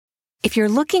If you're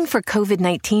looking for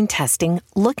COVID-19 testing,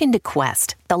 look into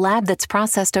Quest, the lab that's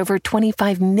processed over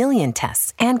 25 million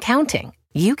tests and counting.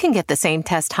 You can get the same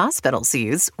test hospitals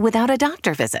use without a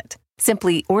doctor visit.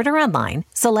 Simply order online,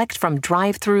 select from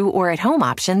drive-through or at-home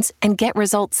options, and get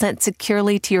results sent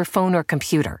securely to your phone or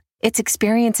computer. It's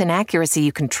experience and accuracy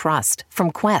you can trust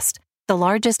from Quest, the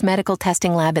largest medical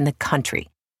testing lab in the country.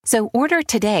 So order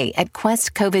today at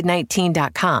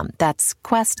questcovid19.com. That's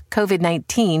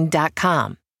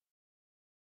questcovid19.com.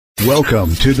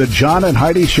 Welcome to the John and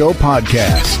Heidi Show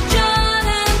podcast. John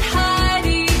and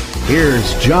Heidi.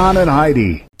 Here's John and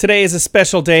Heidi. Today is a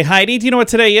special day. Heidi, do you know what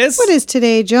today is? What is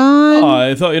today, John? Oh,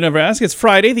 I thought you'd never ask. It's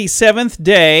Friday, the 7th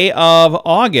day of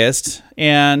August,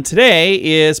 and today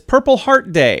is Purple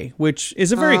Heart Day, which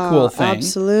is a very cool thing.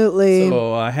 Absolutely.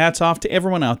 So hats off to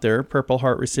everyone out there, Purple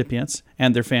Heart recipients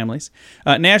and their families.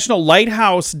 National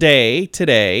Lighthouse Day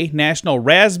today, National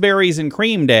Raspberries and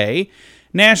Cream Day,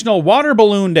 National Water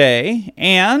Balloon Day,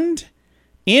 and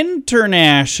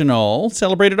International,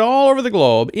 celebrated all over the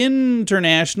globe,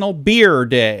 International Beer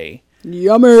Day.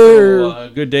 Yummer.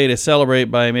 So, good day to celebrate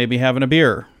by maybe having a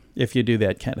beer, if you do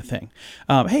that kind of thing.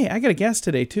 Hey, I got a guest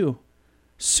today, too.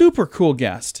 Super cool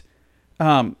guest.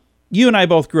 You and I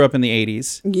both grew up in the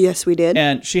 80s. Yes, we did.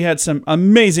 And she had some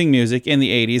amazing music in the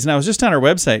 80s. And I was just on her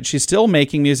website. She's still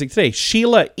making music today.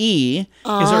 SheilaE is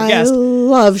our guest. I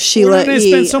love SheilaE. We're not going to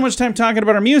spend so much time talking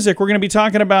about her music. We're going to be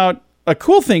talking about a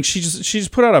cool thing. She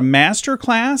just put out a master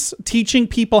class teaching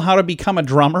people how to become a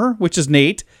drummer, which is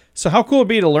neat. So how cool would it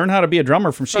be to learn how to be a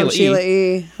drummer from SheilaE?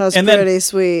 SheilaE. That's and pretty then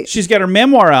sweet. She's got her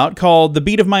memoir out called The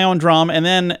Beat of My Own Drum. And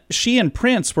then she and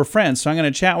Prince were friends. So I'm going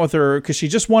to chat with her because she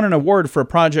just won an award for a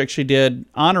project she did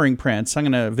honoring Prince. I'm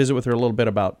going to visit with her a little bit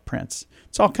about Prince.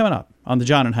 It's all coming up on The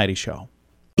John and Heidi Show.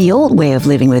 The old way of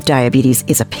living with diabetes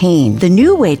is a pain. The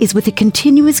new way is with a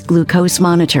continuous glucose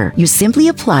monitor. You simply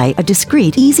apply a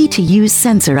discreet, easy-to-use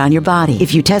sensor on your body.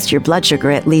 If you test your blood sugar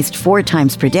at least 4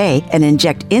 times per day and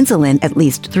inject insulin at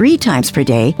least 3 times per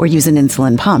day or use an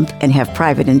insulin pump and have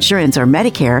private insurance or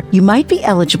Medicare, you might be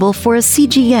eligible for a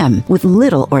CGM with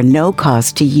little or no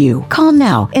cost to you. Call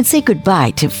now and say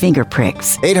goodbye to finger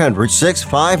pricks.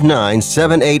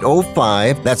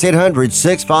 800-659-7805. That's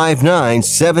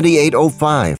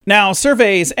 800-659-7805. Now,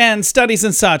 surveys and studies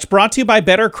and such brought to you by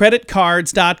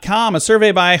BetterCreditCards.com. A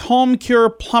survey by Home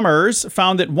Cure Plumbers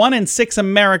found that 1 in 6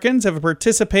 Americans have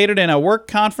participated in a work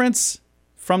conference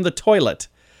from the toilet.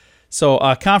 So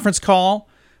a conference call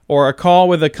or a call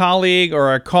with a colleague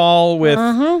or a call with...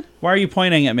 Why are you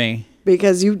pointing at me?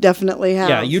 Because you definitely have.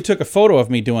 Yeah, you took a photo of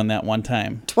me doing that one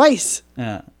time. Twice.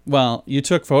 Well, you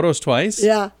took photos twice?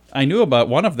 Yeah. I knew about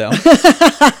one of them.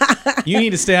 You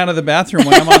need to stay out of the bathroom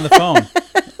when I'm on the phone.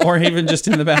 Or even just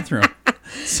in the bathroom.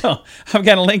 So I've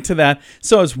got a link to that.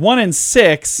 So it's 1 in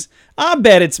 6. I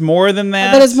bet it's more than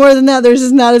that. I bet it's more than that. There's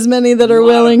just not as many that are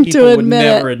willing to admit it. Would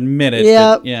never admit it.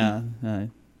 Yep. Yeah.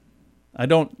 I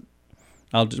don't.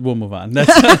 We'll move on.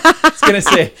 That's I was gonna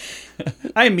say.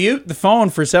 I mute the phone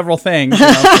for several things. For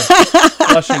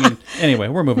flushing anyway,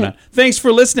 we're moving on. Thanks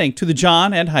for listening to the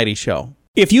John and Heidi Show.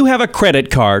 If you have a credit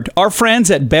card, our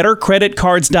friends at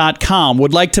BetterCreditCards.com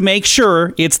would like to make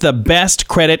sure it's the best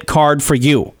credit card for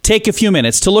you. Take a few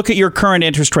minutes to look at your current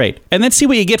interest rate and then see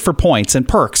what you get for points and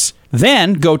perks.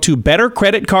 Then go to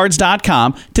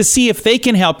BetterCreditCards.com to see if they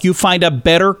can help you find a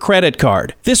better credit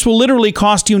card. This will literally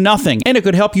cost you nothing, and it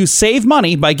could help you save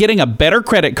money by getting a better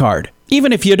credit card.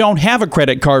 Even if you don't have a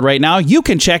credit card right now, you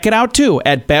can check it out too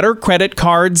at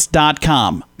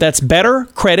BetterCreditCards.com. That's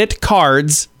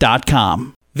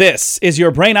BetterCreditCards.com. This is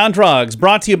your Brain on Drugs,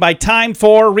 brought to you by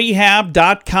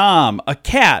Time4Rehab.com. A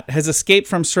cat has escaped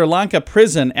from Sri Lanka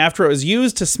prison after it was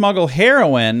used to smuggle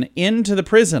heroin into the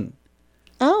prison.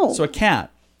 Oh. So a cat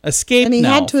escaped and he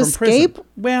now had to from escape? prison.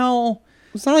 Well...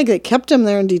 It's not like they kept him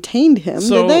there and detained him,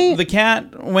 so did they? The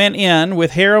cat went in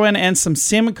with heroin and some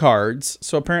SIM cards.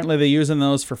 So apparently they're using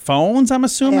those for phones, I'm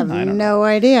assuming. I have no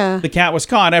idea. The cat was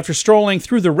caught after strolling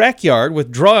through the rec yard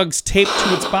with drugs taped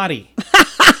to its body.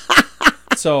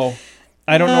 So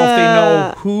I don't know if they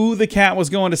know who the cat was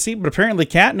going to see, but apparently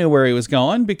the cat knew where he was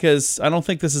going because I don't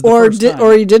think this is the first time.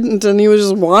 Or he didn't and he was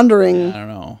just wandering. I don't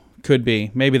know. Could be.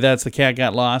 Maybe that's the cat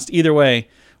got lost. Either way.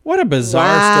 What a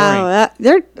bizarre story.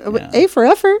 They're A for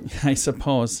effort. I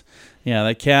suppose. Yeah,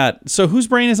 that cat. So whose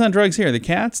brain is on drugs here? The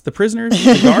cats? The prisoners?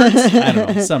 The guards? I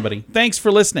don't know. Somebody. Thanks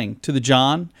for listening to the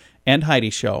John and Heidi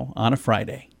Show on a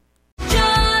Friday. John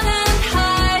and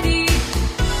Heidi.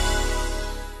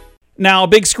 Now,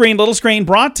 big screen, little screen,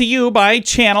 brought to you by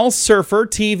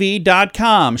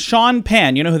ChannelSurferTV.com. Sean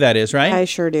Penn, you know who that is, right? I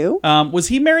sure do. Was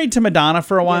he married to Madonna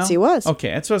for a while? Yes, he was. Okay,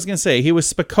 that's what I was going to say. He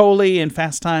was Spicoli in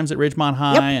Fast Times at Ridgemont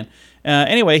High. Yep. And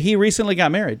anyway, he recently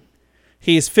got married.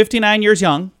 He's 59 years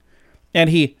young, and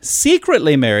he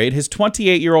secretly married his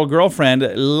 28-year-old girlfriend,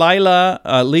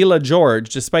 Leila George,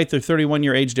 despite their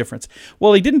 31-year age difference.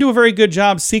 Well, he didn't do a very good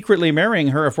job secretly marrying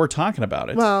her if we're talking about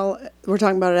it. Well, we're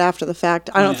talking about it after the fact.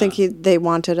 I don't think they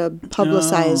wanted a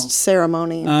publicized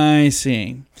ceremony. I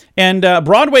see. And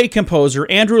Broadway composer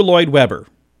Andrew Lloyd Webber,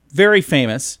 very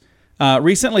famous,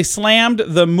 recently slammed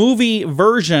the movie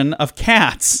version of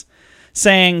Cats,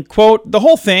 saying, quote, "The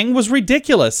whole thing was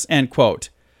ridiculous," end quote.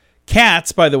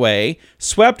 Cats, by the way,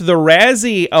 swept the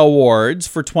Razzie Awards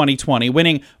for 2020,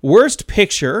 winning Worst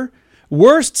Picture,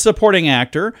 Worst Supporting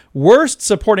Actor, Worst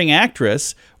Supporting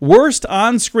Actress, Worst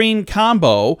On-Screen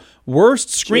Combo, Worst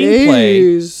Screenplay,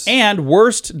 Jeez. and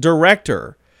Worst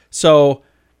Director. So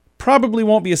probably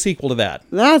won't be a sequel to that.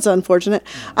 That's unfortunate.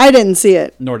 I didn't see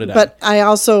it. Nor did I. But I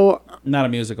also, Not a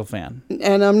musical fan.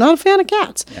 and I'm not a fan of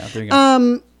Cats. Yeah, there you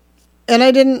go. And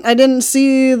I didn't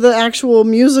see the actual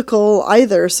musical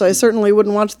either, so I certainly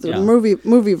wouldn't watch the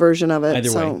movie version of it.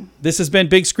 Either way. This has been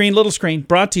Big Screen, Little Screen,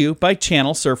 brought to you by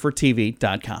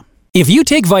ChannelSurferTV.com. If you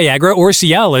take Viagra or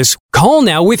Cialis, call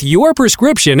now with your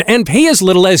prescription and pay as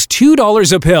little as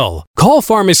 $2 a pill. Call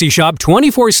Pharmacy Shop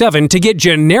 24/7 to get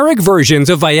generic versions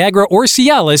of Viagra or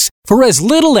Cialis for as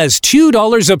little as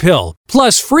 $2 a pill,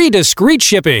 plus free discreet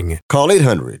shipping. Call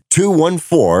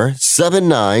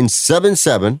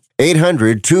 800-214-7977.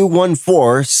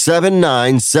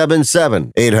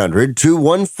 800-214-7977.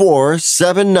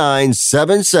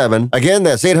 800-214-7977. Again,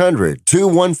 that's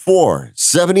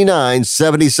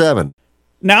 800-214-7977.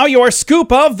 Now your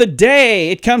scoop of the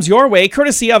day. It comes your way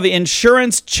courtesy of the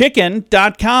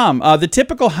InsuranceChicken.com. The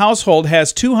typical household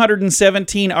has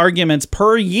 217 arguments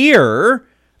per year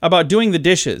about doing the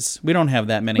dishes. We don't have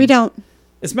that many. We don't.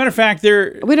 As a matter of fact,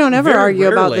 We don't ever very argue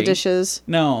about the rarely- dishes.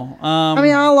 No. I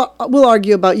mean, we'll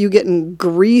argue about you getting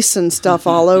grease and stuff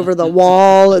all over the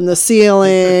wall and the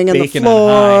ceiling and the bacon on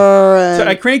floor. high. So And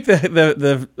I crank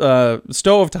the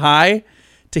stove to high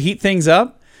to heat things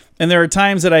up. And there are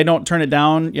times that I don't turn it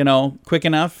down, quick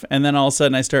enough, and then all of a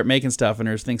sudden I start making stuff, and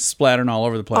there's things splattering all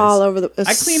over the place. all over the.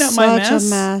 I clean up my Such mess. a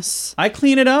mess. I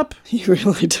clean it up. You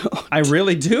really don't. I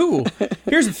really do.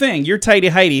 Here's the thing. You're tidy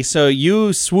Heidi, so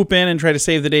you swoop in and try to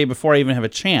save the day before I even have a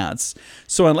chance.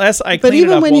 So unless I But clean it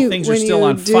even up when while you things when are still you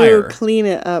on do fire. clean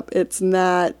it up, it's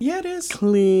not Yeah, it is.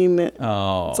 clean.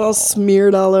 Oh. It's all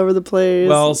smeared all over the place.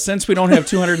 Well, since we don't have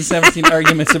 217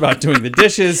 arguments about doing the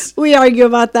dishes, we argue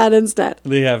about that instead.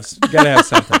 they gotta have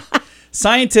something.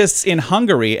 Scientists in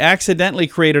Hungary accidentally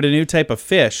created a new type of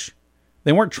fish.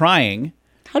 They weren't trying.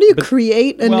 How do you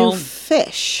create a well, new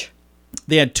fish?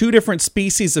 They had two different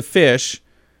species of fish,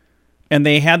 and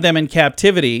they had them in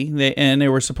captivity, and they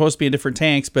were supposed to be in different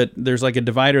tanks, but there's like a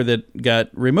divider that got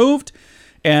removed,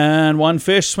 and one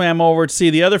fish swam over to see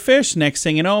the other fish. Next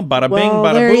thing you know, bada bing, Well,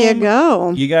 bada there boom. you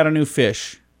go. You got a new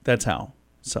fish. That's how.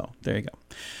 So there you go.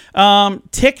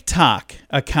 TikTok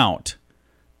account.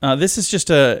 This is just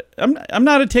I'm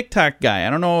not a TikTok guy. I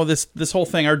don't know this whole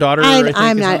thing. Our daughter, I'm is not.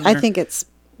 on I there. think it's.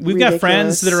 We've got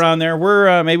friends that are on there.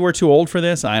 We're maybe we're too old for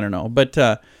this. I don't know. But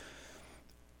at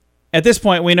this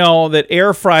point, we know that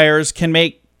air fryers can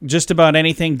make just about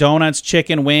anything: donuts,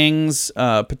 chicken, wings,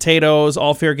 potatoes,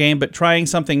 all fair game. But trying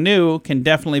something new can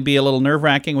definitely be a little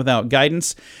nerve-wracking without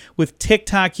guidance. With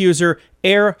TikTok user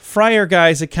Air Fryer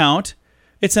Guy's account,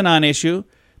 it's a non-issue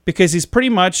because he's pretty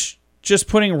much just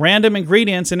putting random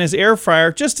ingredients in his air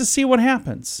fryer just to see what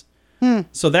happens.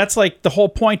 So that's like the whole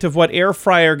point of what Air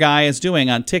Fryer Guy is doing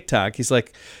on TikTok. He's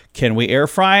like, can we air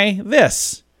fry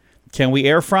this? Can we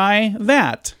air fry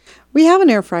that? We have an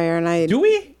air fryer, and Do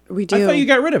we? We do. I thought you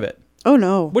got rid of it. Oh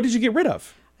no! What did you get rid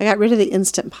of? I got rid of the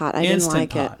Instant Pot. I Instant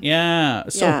didn't like Pot. it. Yeah.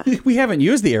 So Yeah. we haven't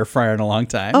used the air fryer in a long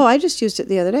time. Oh, I just used it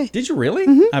the other day. Did you really?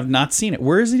 I've not seen it.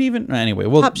 Where is it even? Anyway,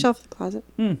 we'll Top shelf of the closet.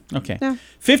 Okay. Yeah.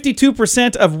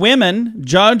 52% of women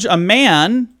judge a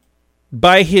man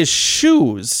by his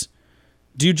shoes.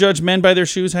 Do you judge men by their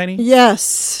shoes, Heidi? Yes.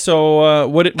 So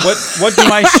what do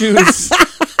my shoes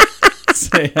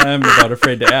say? I'm about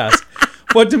afraid to ask.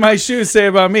 What do my shoes say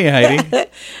about me, Heidi?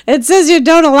 It says you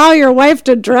don't allow your wife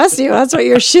to dress you. That's what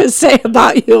your shoes say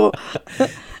about you. I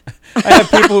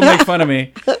have people who make fun of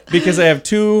me because I have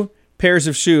two pairs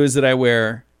of shoes that I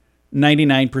wear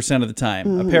 99% of the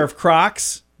time. A pair of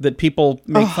Crocs that people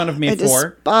make fun of me I for.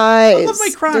 despise. I love my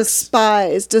Crocs.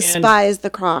 Despise the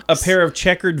Crocs. A pair of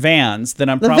checkered Vans that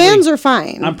The Vans are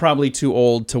fine. I'm probably too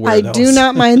old to wear I those. do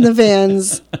not mind the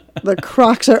Vans. The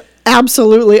Crocs are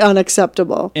absolutely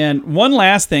unacceptable. And one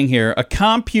last thing here, a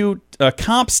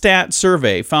CompStat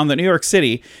survey found that New York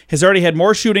City has already had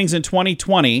more shootings in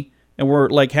 2020, and we're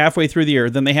like halfway through the year,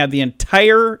 than they had the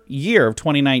entire year of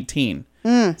 2019.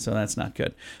 So that's not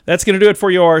good. That's going to do it for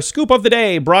your Scoop of the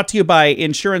Day, brought to you by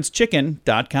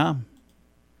InsuranceChicken.com.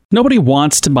 Nobody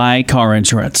wants to buy car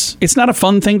insurance. It's not a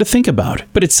fun thing to think about,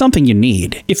 but it's something you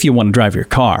need if you want to drive your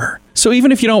car. So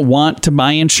even if you don't want to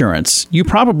buy insurance, you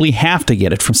probably have to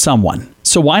get it from someone.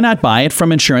 So why not buy it from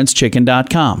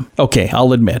InsuranceChicken.com? Okay,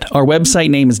 I'll admit, our website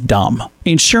name is dumb.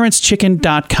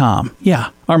 InsuranceChicken.com. Yeah,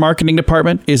 our marketing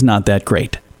department is not that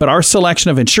great. But our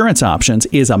selection of insurance options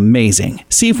is amazing.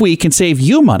 See if we can save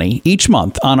you money each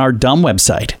month on our dumb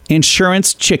website,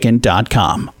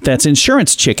 InsuranceChicken.com. That's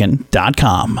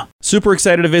InsuranceChicken.com. Super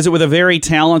excited to visit with a very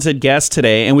talented guest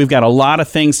today, and we've got a lot of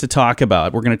things to talk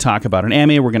about. We're going to talk about an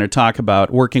Emmy, we're going to talk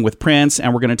about working with Prince,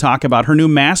 and we're going to talk about her new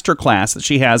masterclass that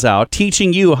she has out,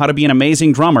 teaching you how to be an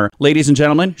amazing drummer. Ladies and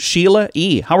gentlemen,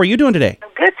 SheilaE. How are you doing today? I'm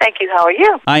good, thank you. How are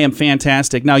you? I am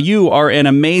fantastic. Now, you are an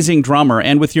amazing drummer,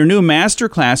 and with your new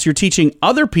masterclass, you're teaching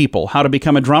other people how to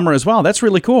become a drummer as well. That's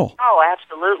really cool. Oh,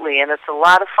 absolutely, and it's a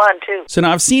lot of fun, too. So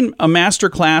now I've seen a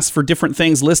masterclass for different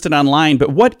things listed online, but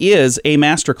what is a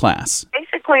masterclass?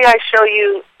 Basically, I show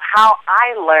you how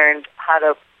I learned how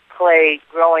to play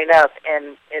growing up,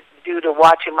 and it's due to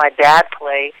watching my dad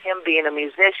play, him being a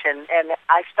musician, and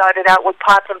I started out with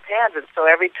pots and pans, and so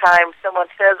every time someone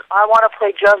says, I want to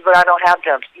play drums, but I don't have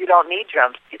drums, you don't need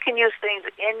drums. You can use things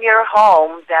in your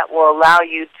home that will allow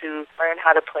you to learn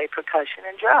how to play percussion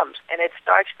and drums, and it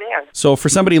starts there. So for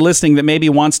somebody listening that maybe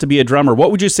wants to be a drummer, what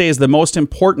would you say is the most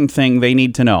important thing they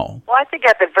need to know? Well, I think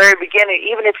at the very beginning,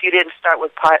 even if you didn't start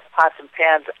with pots and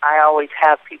pans, I always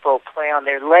have people play on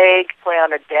their leg, play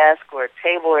on a desk or a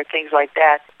table or things like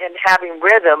that. And having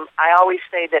rhythm, I always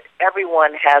say that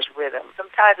everyone has rhythm.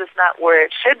 Sometimes it's not where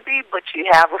it should be, but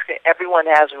everyone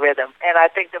has rhythm. And I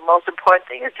think the most important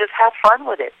thing is just have fun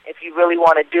with it. If you really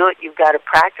want to do it, you've got to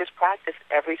practice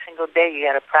every single day. You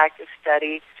got to practice,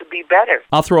 study to be better.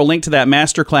 I'll throw a link to that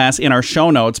masterclass in our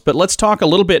show notes, but let's talk a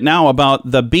little bit now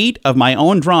about The Beat of My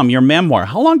Own Drum, your memoir.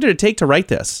 How long did it take to write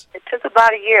this? It took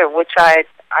about a year, which I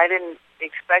didn't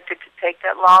expect it to take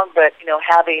that long, but,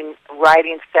 having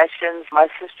writing sessions, my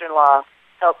sister-in-law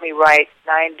helped me write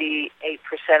 98%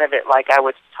 of it. Like, I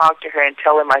would talk to her and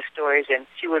tell her my stories, and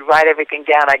she would write everything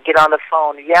down. I'd get on the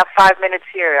phone. You have 5 minutes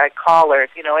here. I'd call her,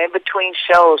 in between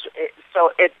shows.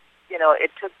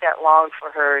 It took that long for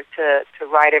her to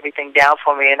write everything down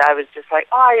for me, and I was just like,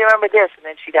 oh, you remember this? And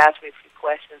then she'd ask me a few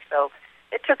questions, so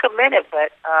it took a minute,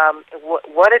 but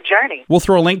what a journey. We'll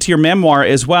throw a link to your memoir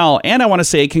as well. And I want to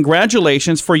say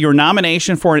congratulations for your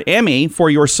nomination for an Emmy for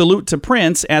your Salute to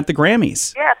Prince at the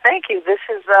Grammys. Yeah, thank you. This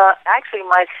is actually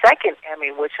my second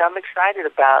Emmy, which I'm excited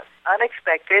about.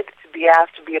 Unexpected to be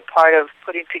asked to be a part of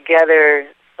putting together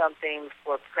something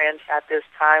for Prince at this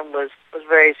time was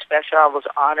very special. I was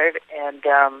honored, and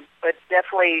but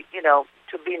definitely,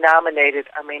 to be nominated,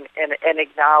 and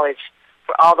acknowledged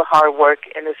for all the hard work,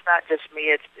 and it's not just me,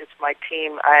 it's my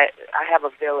team. I have a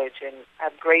village, and I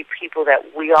have great people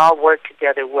that we all work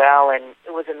together well, and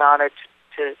it was an honor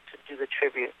to do the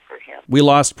tribute for him. We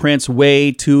lost Prince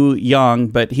way too young,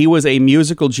 but he was a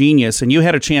musical genius, and you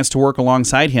had a chance to work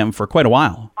alongside him for quite a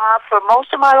while. For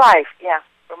most of my life, yeah.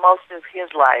 For most of his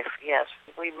life, yes.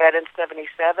 We met in 77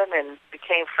 and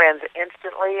became friends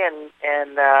instantly,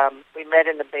 and we met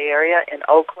in the Bay Area in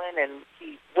Oakland, and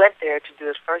he went there to do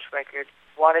his first record,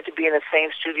 wanted to be in the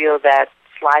same studio that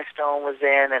Sly Stone was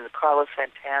in and Carlos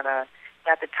Santana.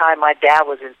 At the time, my dad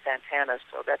was in Santana,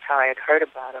 so that's how I had heard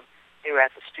about him. They were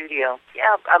at the studio.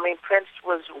 Yeah, Prince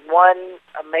was one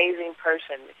amazing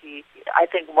person. I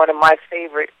think one of my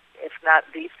favorite, if not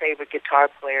the favorite guitar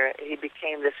player. He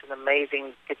became an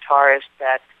amazing guitarist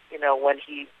that, when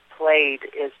he played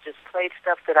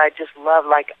stuff that I just love.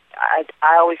 Like,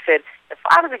 I always said, if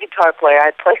I was a guitar player,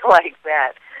 I'd play like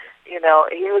that. He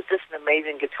was just an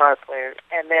amazing guitar player.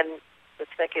 And then the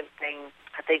second thing,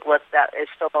 I think what that is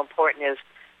so important is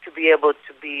to be able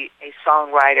to be a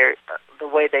songwriter the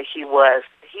way that he was.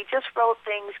 He just wrote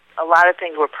things, a lot of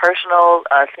things were personal,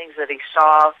 things that he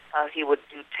saw. He would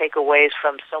do takeaways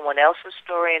from someone else's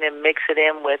story and then mix it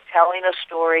in with telling a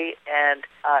story. And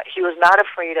he was not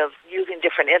afraid of using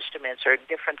different instruments or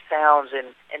different sounds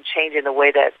and changing the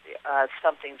way that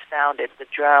something sounded, the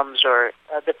drums or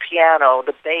the piano,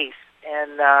 the bass,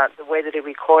 and the way that he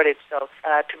recorded. So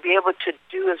to be able to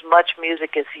do as much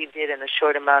music as he did in a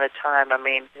short amount of time,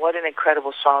 what an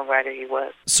incredible songwriter he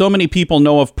was. So many people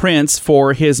know of Prince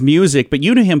for his music, but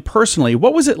you knew him personally.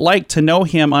 What was it like to know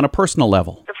him on a personal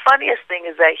level? The funniest thing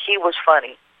is that he was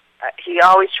funny. he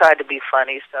always tried to be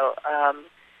funny. So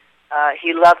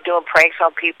he loved doing pranks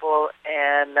on people,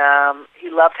 and he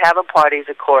loved having parties,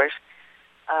 of course.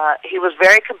 He was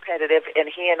very competitive, and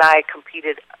he and I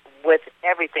competed with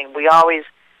everything. We always,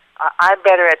 I'm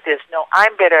better at this. No,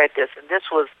 I'm better at this. And this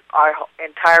was our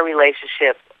entire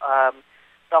relationship.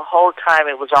 The whole time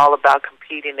it was all about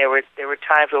competing. There were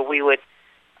times where we would,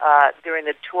 during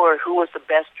the tour, who was the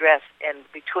best dressed, and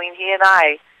between he and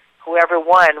I, whoever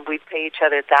won, we'd pay each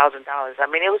other $1,000. I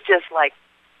mean, it was just like,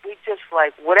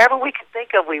 whatever we could think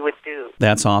of, we would do.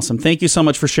 That's awesome. Thank you so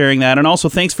much for sharing that. And also,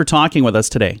 thanks for talking with us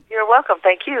today. You're welcome.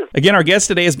 Thank you. Again, our guest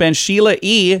today has been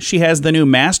SheilaE. She has the new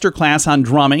masterclass on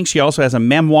drumming. She also has a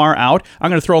memoir out.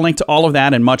 I'm going to throw a link to all of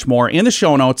that and much more in the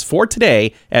show notes for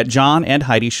today at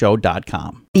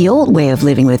johnandheidishow.com. The old way of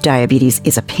living with diabetes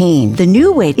is a pain. The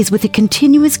new way is with a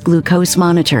continuous glucose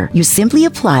monitor. You simply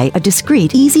apply a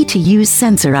discreet, easy-to-use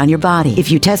sensor on your body.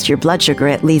 If you test your blood sugar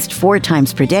at least 4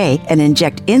 times per day and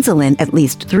inject insulin at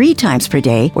least 3 times per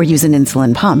day, or use an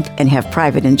insulin pump and have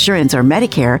private insurance or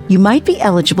Medicare, you might be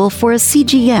eligible for a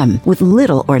CGM with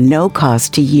little or no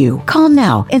cost to you. Call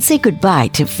now and say goodbye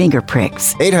to finger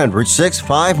pricks.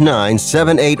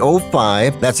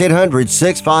 800-659-7805. That's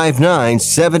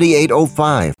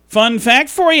 800-659-7805. Fun fact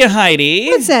for you, Heidi.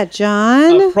 What's that,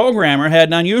 John? A programmer had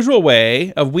an unusual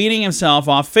way of weaning himself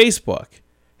off Facebook.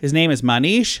 His name is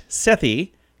Manish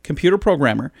Sethi, computer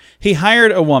programmer. He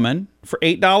hired a woman for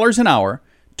 $8 an hour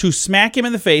to smack him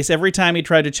in the face every time he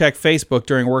tried to check Facebook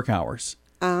during work hours.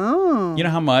 Oh. You know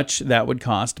how much that would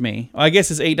cost me? Well, I guess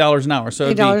it's $8 an hour.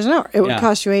 So $8 an hour. It would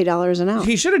cost you $8 an hour.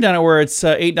 He should have done it where it's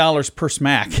 $8 per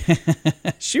smack.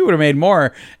 She would have made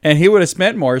more, and he would have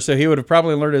spent more, so he would have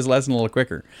probably learned his lesson a little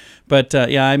quicker. But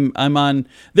yeah, I'm on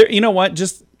there. You know what?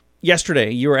 Just yesterday,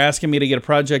 you were asking me to get a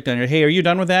project done. Hey, are you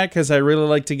done with that? Because I really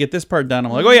like to get this part done.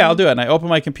 I'm like, oh yeah, I'll do it. And I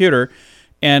opened my computer,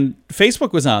 and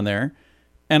Facebook was on there.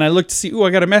 And I looked to see, I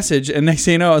got a message. And next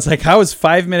thing you know, it's like, I was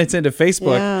 5 minutes into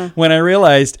Facebook when I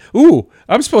realized,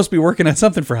 I'm supposed to be working on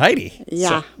something for Heidi.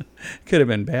 Yeah. So, could have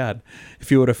been bad if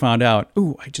you would have found out.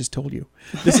 I just told you.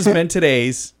 This has been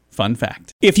today's fun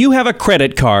fact. If you have a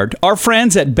credit card, our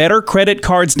friends at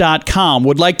bettercreditcards.com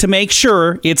would like to make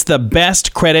sure it's the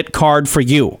best credit card for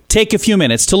you. Take a few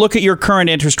minutes to look at your current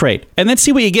interest rate and then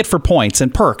see what you get for points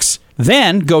and perks.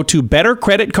 Then go to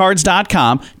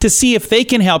bettercreditcards.com to see if they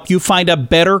can help you find a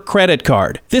better credit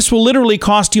card. This will literally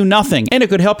cost you nothing, and it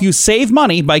could help you save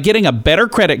money by getting a better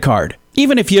credit card.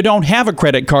 Even if you don't have a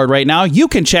credit card right now, you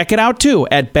can check it out too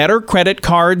at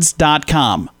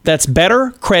bettercreditcards.com. That's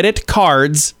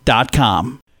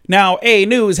bettercreditcards.com. Now, a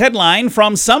news headline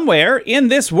from somewhere in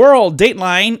this world.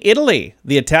 Dateline, Italy.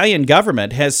 The Italian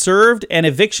government has served an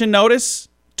eviction notice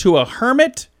to a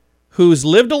hermit who's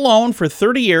lived alone for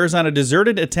 30 years on a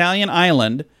deserted Italian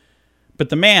island, but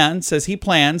the man says he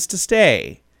plans to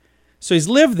stay. So he's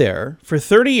lived there for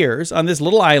 30 years on this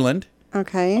little island,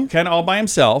 kind of all by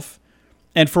himself,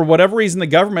 and for whatever reason, the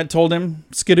government told him,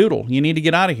 skedoodle, you need to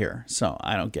get out of here. So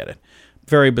I don't get it.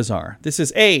 Very bizarre. This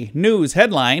is a news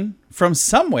headline from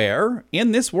somewhere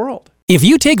in this world. If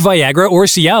you take Viagra or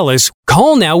Cialis,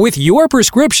 call now with your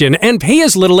prescription and pay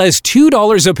as little as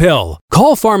 $2 a pill.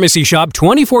 Call Pharmacy Shop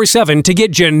 24/7 to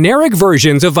get generic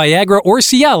versions of Viagra or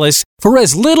Cialis for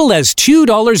as little as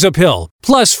 $2 a pill,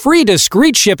 plus free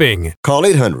discreet shipping. Call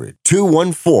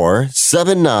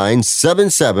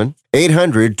 800-214-7977.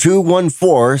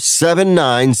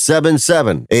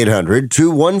 800-214-7977.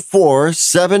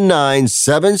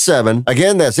 800-214-7977.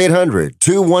 Again, that's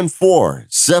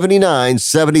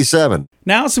 800-214-7977.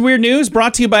 Now, some weird news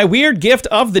brought to you by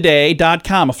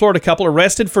WeirdGiftOfTheDay.com. A Florida couple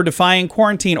arrested for defying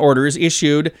quarantine orders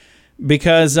issued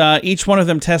because each one of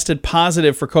them tested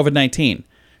positive for COVID-19.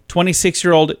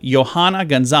 26-year-old Johanna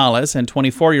Gonzalez and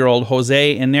 24-year-old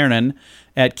Jose Inernan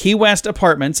at Key West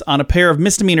Apartments on a pair of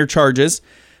misdemeanor charges.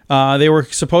 They were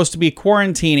supposed to be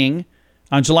quarantining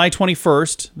on July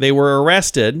 21st. They were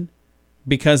arrested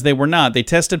because they were not. They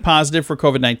tested positive for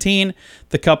COVID-19.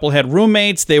 The couple had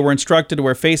roommates. They were instructed to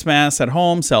wear face masks at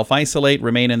home, self-isolate,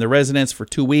 remain in the residence for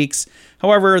 2 weeks.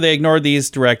 However, they ignored these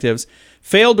directives,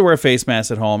 failed to wear face masks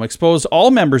at home, exposed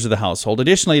all members of the household.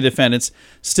 Additionally, the defendants,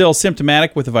 still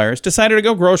symptomatic with the virus, decided to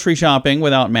go grocery shopping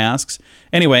without masks.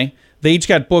 Anyway, they each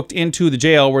got booked into the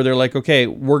jail where they're like, okay,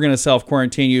 we're going to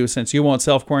self-quarantine you since you won't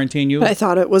self-quarantine you. But I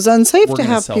thought it was unsafe to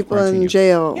have people in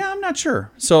jail. Yeah, I'm not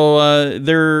sure. So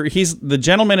the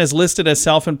gentleman is listed as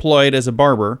self-employed as a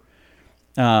barber.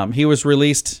 He was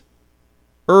released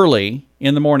early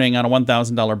in the morning on a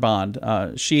 $1,000 bond.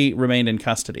 She remained in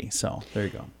custody. So there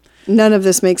you go. None of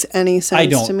this makes any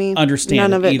sense to me. I don't understand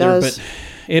None of it either, does. but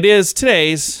it is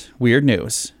today's weird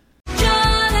news.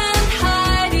 John and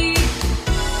Heidi.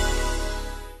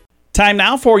 Time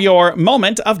now for your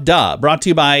moment of duh, brought to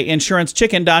you by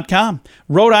InsuranceChicken.com.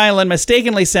 Rhode Island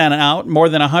mistakenly sent out more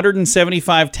than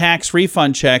 175 tax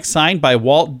refund checks signed by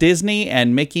Walt Disney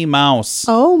and Mickey Mouse.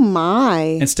 Oh, my.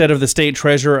 Instead of the state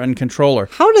treasurer and controller.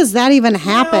 How does that even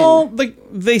happen? Well,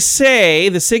 they say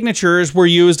the signatures were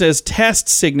used as test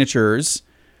signatures.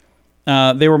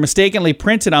 They were mistakenly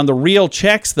printed on the real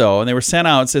checks, though, and they were sent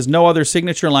out. It says no other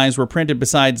signature lines were printed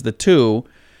besides the two.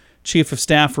 Chief of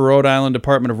Staff for Rhode Island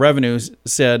Department of Revenue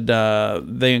said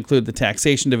they include the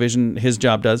taxation division. His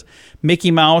job does. Mickey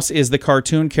Mouse is the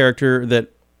cartoon character that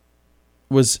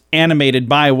was animated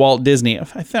by Walt Disney.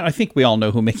 I think we all know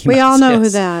who Mickey Mouse is. We all know who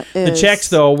that is. The checks,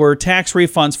 though, were tax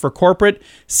refunds for corporate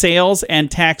sales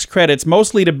and tax credits,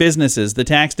 mostly to businesses. The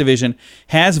tax division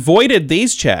has voided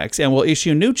these checks and will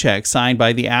issue new checks signed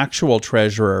by the actual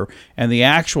treasurer and the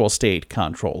actual state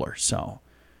comptroller. So...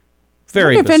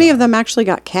 very I wonder if bizarre. any of them actually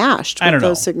got cashed with I don't know.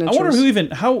 those signatures. I wonder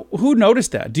who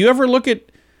noticed that. Do you ever look at,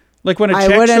 like when a check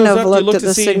I wouldn't shows have up, do you looked look at to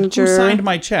the see signature. who signed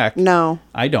my check? No.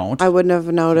 I don't. I wouldn't have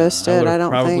noticed it, I don't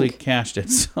probably think. cashed it,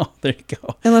 so there you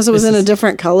go. Unless it was in a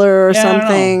different color or Yeah, I don't know.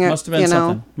 something. Must have been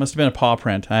something. Must have been a paw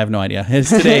print. I have no idea.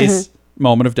 It's today's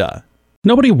moment of duh.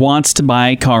 Nobody wants to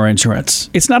buy car insurance.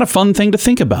 It's not a fun thing to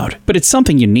think about, but it's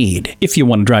something you need if you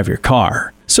want to drive your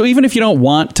car. So even if you don't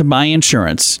want to buy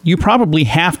insurance, you probably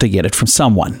have to get it from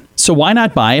someone. So why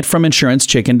not buy it from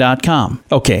InsuranceChicken.com?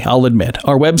 Okay, I'll admit,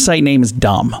 our website name is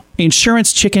dumb.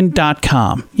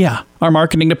 InsuranceChicken.com. Yeah, our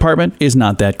marketing department is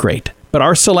not that great. But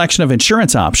our selection of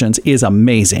insurance options is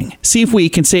amazing. See if we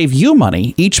can save you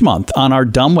money each month on our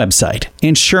dumb website,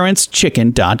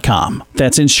 InsuranceChicken.com.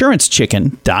 That's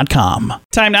InsuranceChicken.com.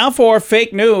 Time now for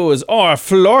fake news or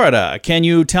Florida. Can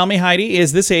you tell me, Heidi,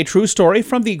 is this a true story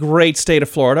from the great state of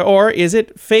Florida, or is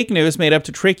it fake news made up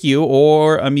to trick you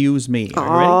or amuse me?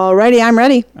 All righty, I'm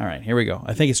ready. All right, here we go.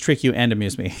 I think it's trick you and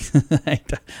amuse me.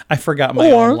 I forgot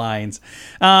my own lines.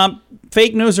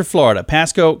 Fake news or Florida.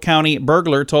 Pasco County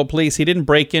burglar told police he didn't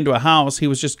break into a house. He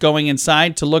was just going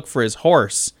inside to look for his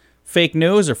horse. Fake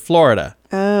news or Florida?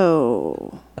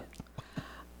 Oh.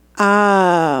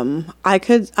 I'm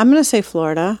going to say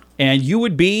Florida. And you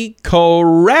would be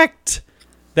correct.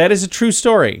 That is a true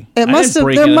story. There must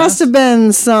have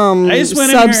been some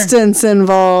substance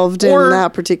involved in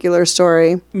that particular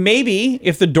story. Maybe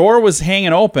if the door was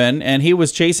hanging open and he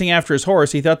was chasing after his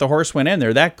horse, he thought the horse went in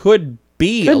there. That could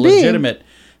be a legitimate.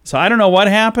 So I don't know what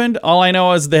happened. All I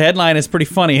know is the headline is pretty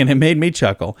funny and it made me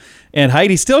chuckle. And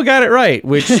Heidi still got it right,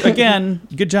 which again,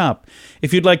 good job.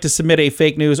 If you'd like to submit a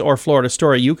fake news or Florida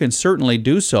story, you can certainly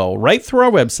do so right through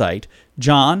our website,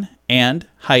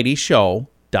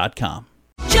 JohnandHeidiShow.com.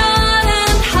 John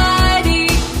and Heidi.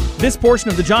 This portion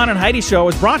of the John and Heidi Show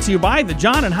is brought to you by the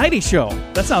John and Heidi Show.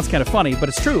 That sounds kind of funny, but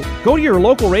it's true. Go to your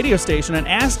local radio station and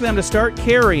ask them to start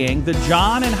carrying the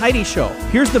John and Heidi Show.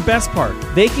 Here's the best part.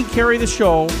 They can carry the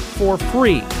show for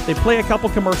free. They play a couple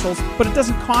commercials, but it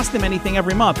doesn't cost them anything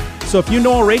every month. So if you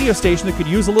know a radio station that could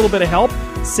use a little bit of help,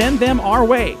 send them our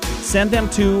way. Send them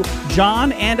to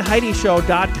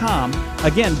johnandheidishow.com.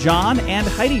 Again,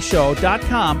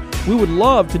 johnandheidishow.com. We would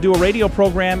love to do a radio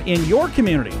program in your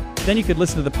community. Then you could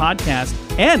listen to the podcast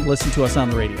and listen to us on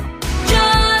the radio.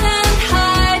 John and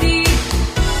Heidi.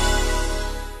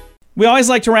 We always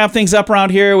like to wrap things up around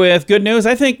here with good news.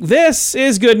 I think this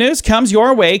is good news. Comes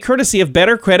your way courtesy of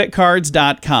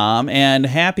BetterCreditCards.com. And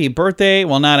happy birthday.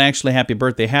 Well, not actually happy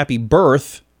birthday. Happy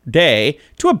birthday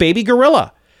to a baby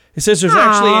gorilla. It says there's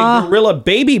actually a gorilla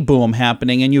baby boom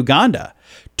happening in Uganda.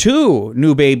 2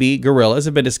 new baby gorillas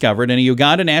have been discovered in a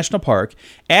Uganda national park,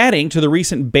 adding to the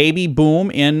recent baby boom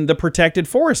in the protected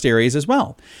forest areas as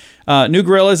well. New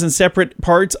gorillas in separate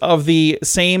parts of the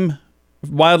same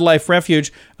wildlife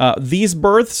refuge. These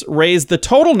births raise the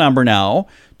total number now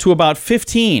to about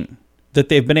 15 that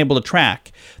they've been able to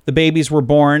track. The babies were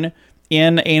born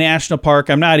in a national park.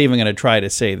 I'm not even going to try to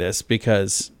say this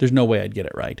because there's no way I'd get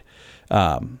it right.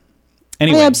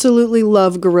 Anyway. I absolutely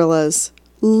love gorillas.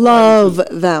 Love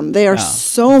them. They are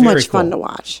so much fun to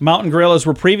watch. Mountain gorillas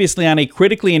were previously on a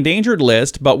critically endangered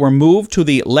list, but were moved to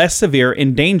the less severe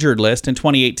endangered list in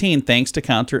 2018 thanks to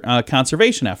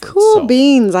conservation efforts. Cool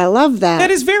beans. I love that. That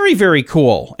is very, very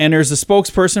cool. And there's a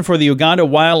spokesperson for the Uganda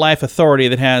Wildlife Authority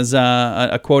that has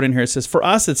a quote in here. It says, "For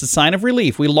us, it's a sign of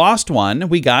relief. We lost one.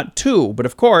 We got 2. But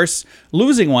of course,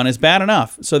 losing one is bad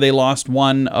enough." So they lost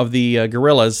one of the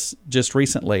gorillas just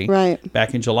recently,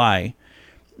 back in July.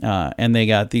 And they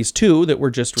got these 2 that were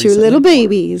just recently 2 little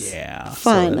babies. Yeah.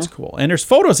 Fun. So that's cool. And there's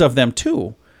photos of them,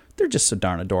 too. They're just so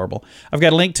darn adorable. I've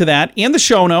got a link to that in the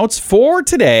show notes for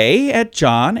today at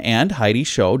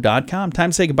johnandheidishow.com. Time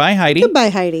to say goodbye, Heidi. Goodbye,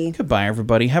 Heidi. Goodbye,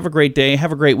 everybody. Have a great day.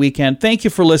 Have a great weekend. Thank you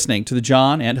for listening to the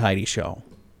John and Heidi Show.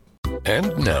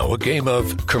 And now a game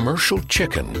of Commercial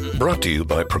Chicken, brought to you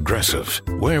by Progressive,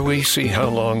 where we see how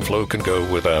long Flo can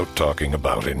go without talking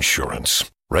about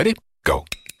insurance. Ready? Go.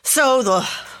 So the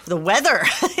weather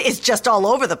is just all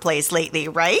over the place lately,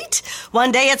 right?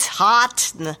 One day it's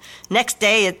hot, and the next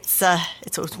day it's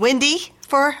windy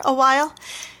for a while.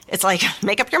 It's like,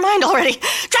 make up your mind already.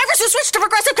 Drivers who switch to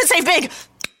Progressive could save big.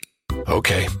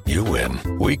 Okay, you win.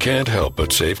 We can't help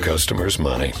but save customers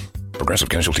money. Progressive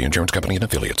Casualty Insurance Company and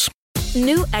Affiliates.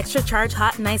 New Extra Charge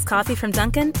Hot and Iced Coffee from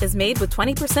Dunkin' is made with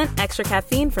 20% extra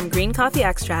caffeine from green coffee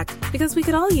extract, because we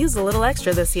could all use a little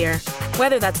extra this year.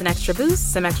 Whether that's an extra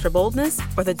boost, some extra boldness,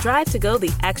 or the drive to go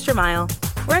the extra mile,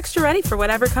 we're extra ready for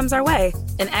whatever comes our way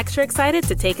and extra excited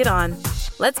to take it on.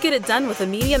 Let's get it done with a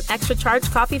medium extra charge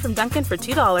coffee from Dunkin' for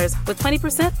 $2 with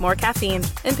 20% more caffeine.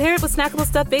 And pair it with snackable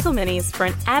stuffed bagel minis for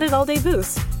an added all-day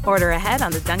boost. Order ahead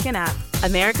on the Dunkin' app.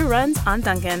 America runs on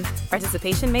Dunkin'.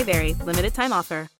 Participation may vary. Limited time offer.